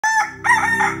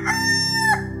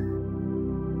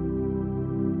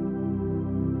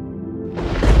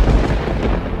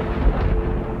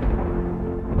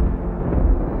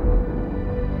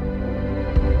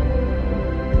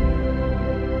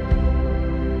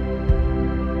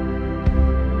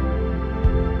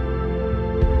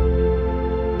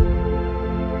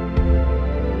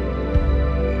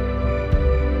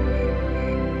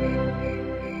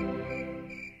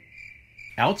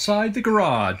Outside the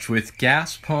Garage with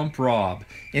Gas Pump Rob.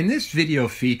 In this video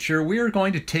feature, we are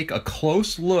going to take a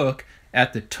close look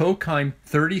at the Tokheim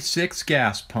 36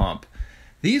 gas pump.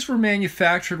 These were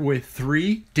manufactured with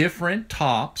 3 different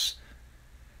tops.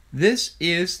 This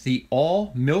is the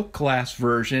all milk glass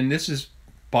version. This is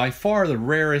by far the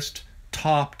rarest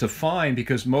top to find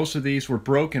because most of these were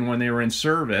broken when they were in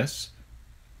service.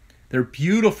 They're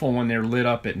beautiful when they're lit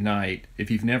up at night.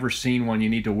 If you've never seen one, you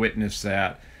need to witness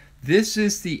that. This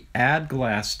is the add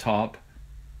glass top,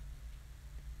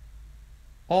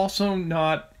 also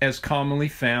not as commonly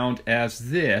found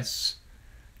as this.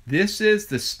 This is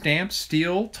the stamped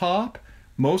steel top.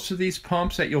 Most of these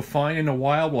pumps that you'll find in a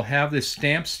while will have this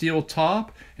stamped steel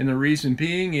top, and the reason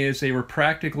being is they were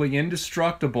practically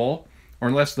indestructible, or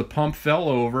unless the pump fell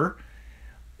over.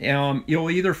 You'll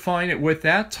either find it with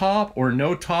that top or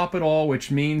no top at all,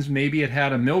 which means maybe it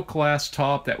had a milk glass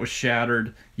top that was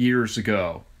shattered years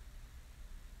ago.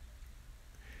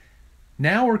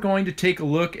 Now we're going to take a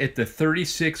look at the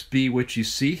 36B, which you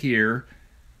see here.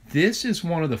 This is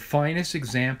one of the finest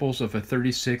examples of a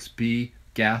 36B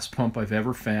gas pump I've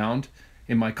ever found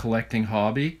in my collecting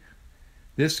hobby.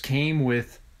 This came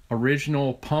with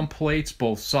original pump plates,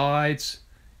 both sides,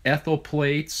 ethel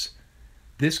plates.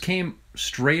 This came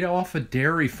straight off a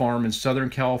dairy farm in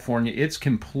Southern California. It's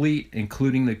complete,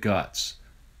 including the guts.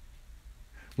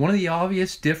 One of the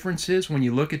obvious differences when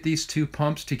you look at these two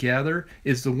pumps together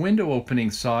is the window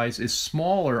opening size is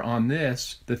smaller on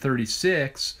this, the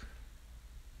 36,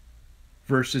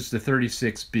 versus the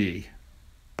 36B.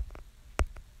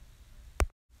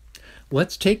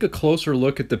 Let's take a closer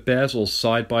look at the bezels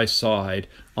side by side.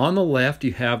 On the left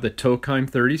you have the Tokheim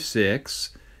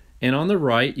 36, and on the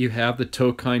right you have the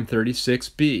Tokheim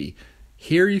 36B.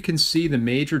 Here you can see the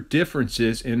major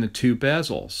differences in the two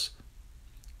bezels.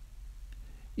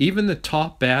 Even the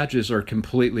top badges are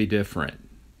completely different.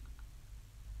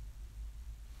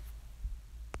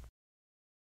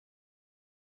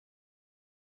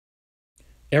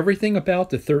 Everything about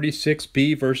the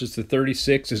 36B versus the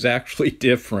 36 is actually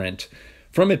different.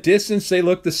 From a distance they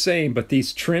look the same, but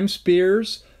these trim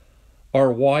spears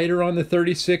are wider on the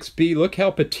 36B. Look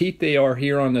how petite they are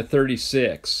here on the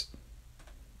 36.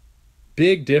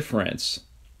 Big difference.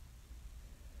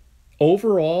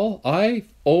 Overall, I've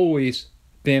always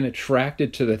been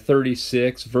attracted to the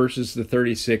 36 versus the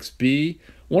 36B.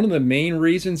 One of the main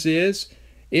reasons is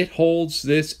it holds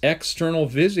this external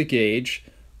VisiGauge,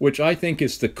 which I think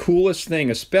is the coolest thing,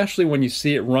 especially when you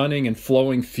see it running and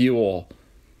flowing fuel,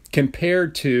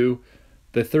 compared to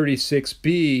the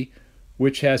 36B,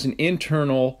 which has an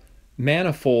internal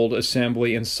manifold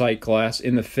assembly and sight glass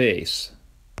in the face.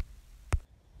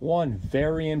 One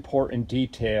very important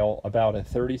detail about a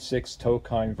 36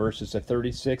 Tokheim versus a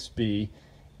 36B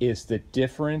is the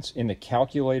difference in the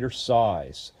calculator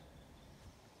size.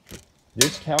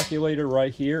 This calculator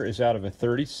right here is out of a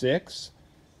 36,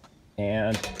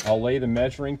 and I'll lay the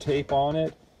measuring tape on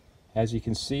it. As you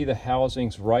can see, the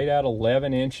housing's right at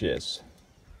 11 inches.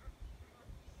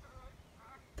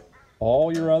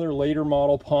 All your other later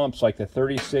model pumps like the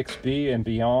 36B and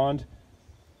beyond,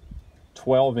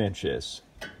 12 inches.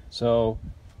 So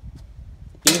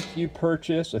if you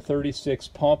purchase a 36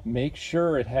 pump, make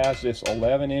sure it has this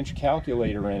 11-inch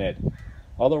calculator in it.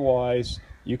 Otherwise,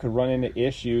 you could run into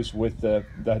issues with the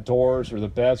doors or the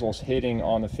bezels hitting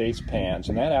on the face pans,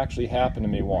 and that actually happened to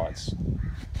me once.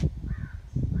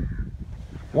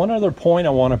 One other point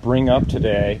I want to bring up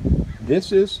today,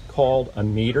 this is called a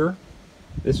meter.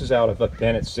 This is out of a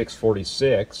Bennett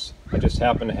 646. I just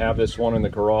happen to have this one in the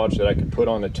garage that I could put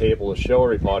on the table to show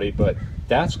everybody, but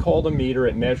that's called a meter.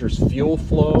 It measures fuel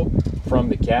flow from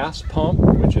the gas pump,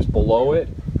 which is below it.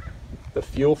 The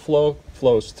fuel flow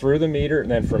flows through the meter,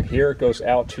 and then from here it goes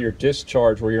out to your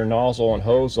discharge where your nozzle and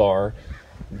hose are.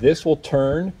 This will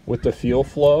turn with the fuel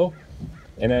flow,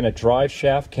 and then a drive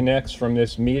shaft connects from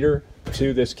this meter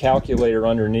to this calculator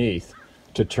underneath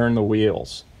to turn the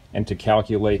wheels and to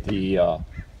calculate the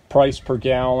price per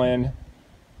gallon,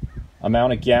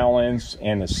 amount of gallons,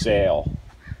 and the sale.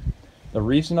 The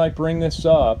reason I bring this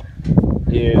up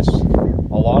is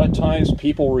a lot of times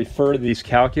people refer to these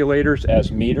calculators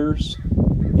as meters,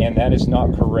 and that is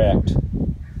not correct.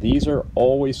 These are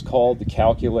always called the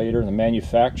calculator. The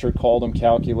manufacturer called them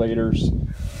calculators,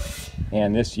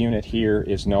 and this unit here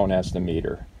is known as the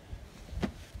meter.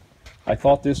 I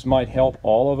thought this might help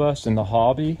all of us in the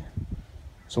hobby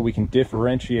so we can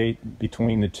differentiate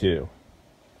between the two.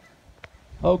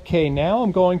 Okay, now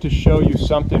I'm going to show you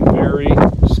something very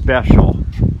special.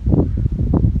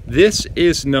 This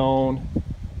is known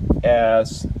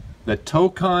as the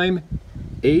Tokheim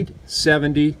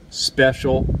 870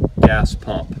 Special Gas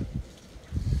Pump.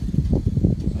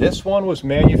 This one was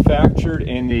manufactured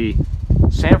in the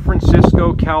San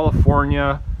Francisco,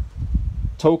 California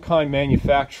Tokheim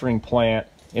manufacturing plant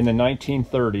in the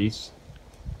 1930s.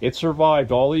 It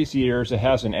survived all these years. It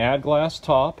has an add glass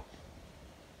top.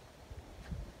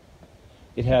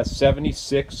 It has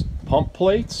 76 pump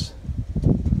plates.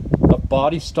 The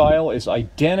body style is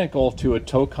identical to a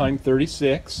Tokheim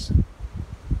 36,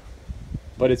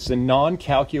 but it's the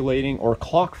non-calculating or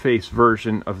clock face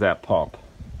version of that pump.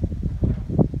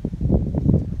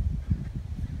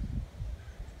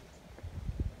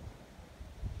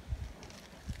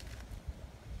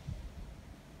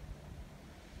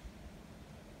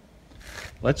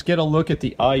 Let's get a look at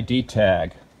the ID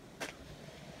tag.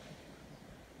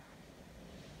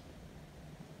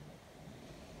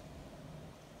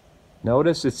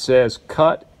 Notice it says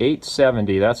cut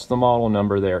 870. That's the model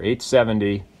number there,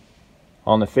 870.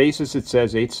 On the faces it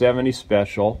says 870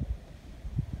 Special.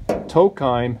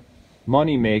 Tokheim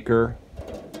Moneymaker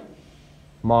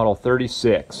model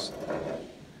 36.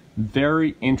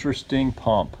 Very interesting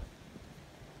pump.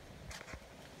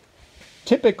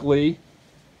 Typically,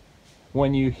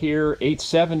 when you hear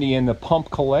 870 in the pump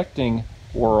collecting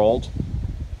world,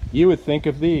 you would think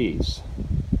of these.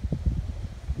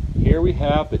 Here we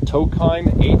have the Tokheim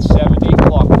 870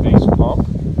 clock face pump.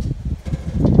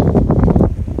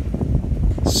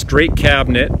 Straight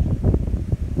cabinet.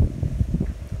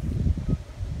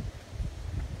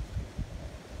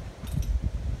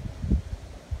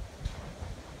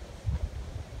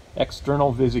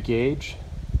 External VisiGauge.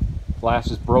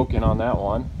 Glass is broken on that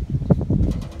one.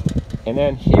 And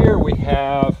then here we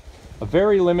have a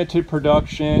very limited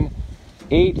production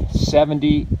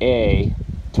 870A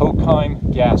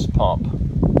Tokheim gas pump.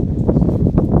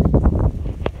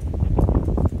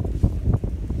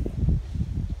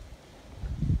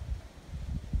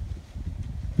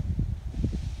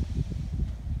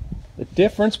 The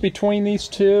difference between these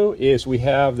two is we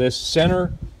have this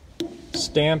center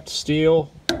stamped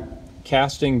steel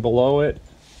casting below it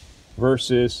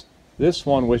versus this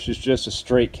one, which is just a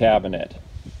straight cabinet.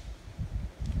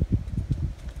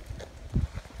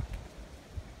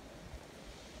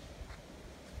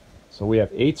 So we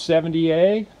have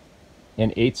 870A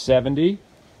and 870.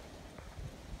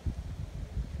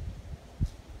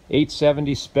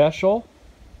 870 Special.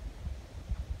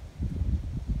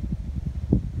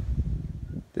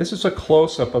 This is a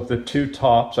close-up of the two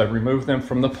tops. I've removed them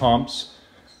from the pumps.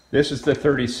 This is the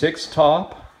 36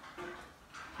 top,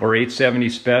 or 870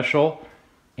 Special,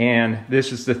 and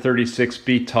this is the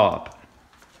 36B top.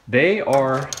 They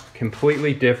are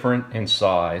completely different in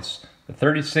size. The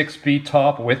 36B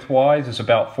top width-wise is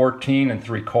about 14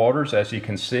 3/4, as you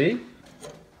can see.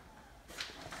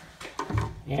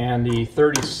 And the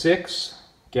 36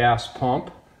 gas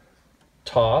pump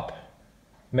top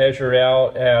measured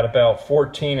out at about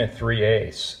 14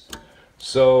 3/8.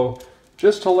 So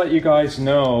just to let you guys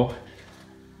know,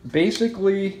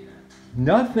 basically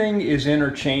nothing is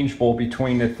interchangeable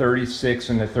between the 36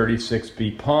 and the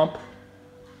 36B pump.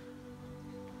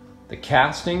 The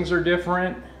castings are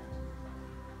different.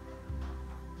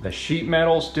 The sheet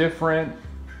metal's different.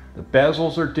 The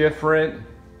bezels are different.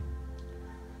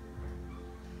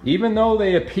 Even though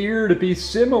they appear to be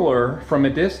similar from a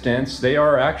distance, they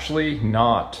are actually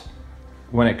not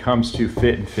when it comes to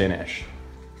fit and finish.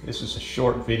 This is a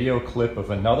short video clip of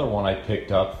another one I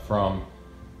picked up from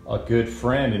a good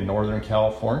friend in Northern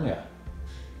California.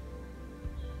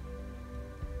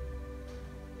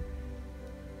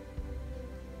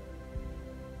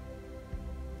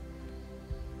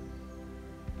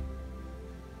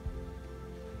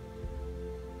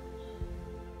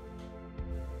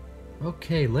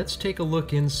 Okay, let's take a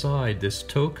look inside this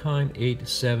Tokheim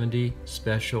 870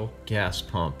 Special gas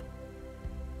pump.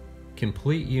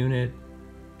 Complete unit,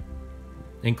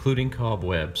 including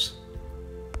cobwebs.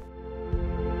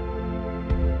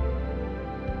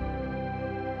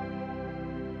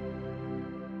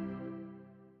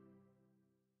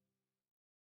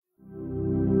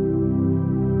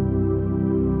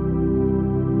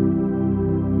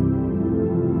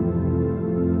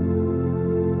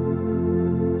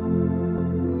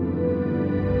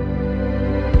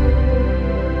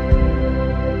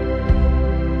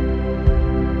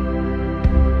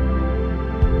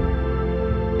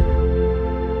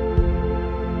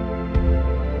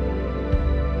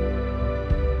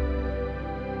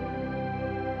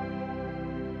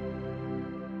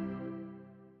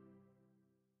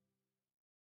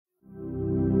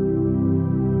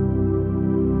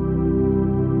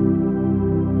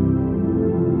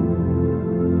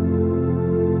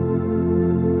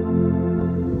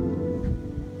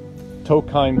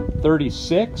 Tokheim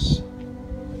 36.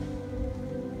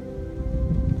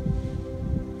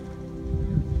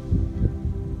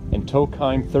 And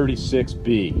Tokheim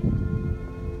 36B.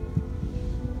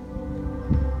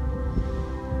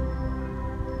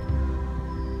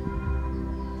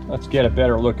 Let's get a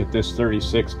better look at this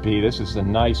 36B. This is a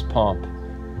nice pump.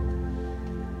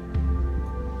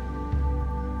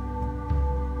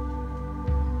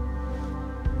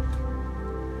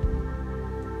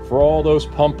 For all those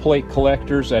pump plate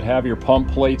collectors that have your pump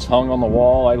plates hung on the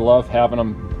wall, I love having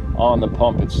them on the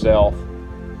pump itself.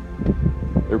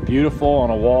 They're beautiful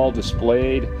on a wall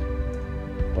displayed,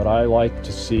 but I like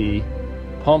to see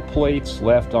pump plates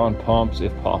left on pumps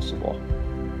if possible.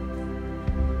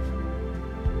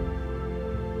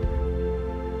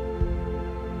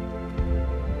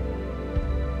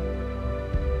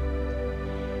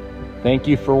 Thank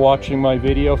you for watching my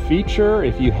video feature.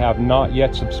 If you have not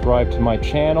yet subscribed to my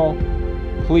channel,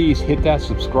 please hit that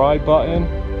subscribe button.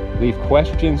 Leave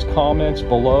questions, comments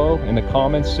below in the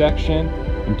comments section.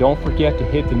 And don't forget to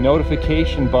hit the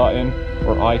notification button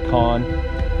or icon.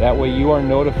 That way you are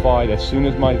notified as soon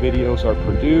as my videos are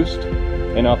produced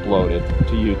and uploaded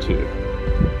to YouTube.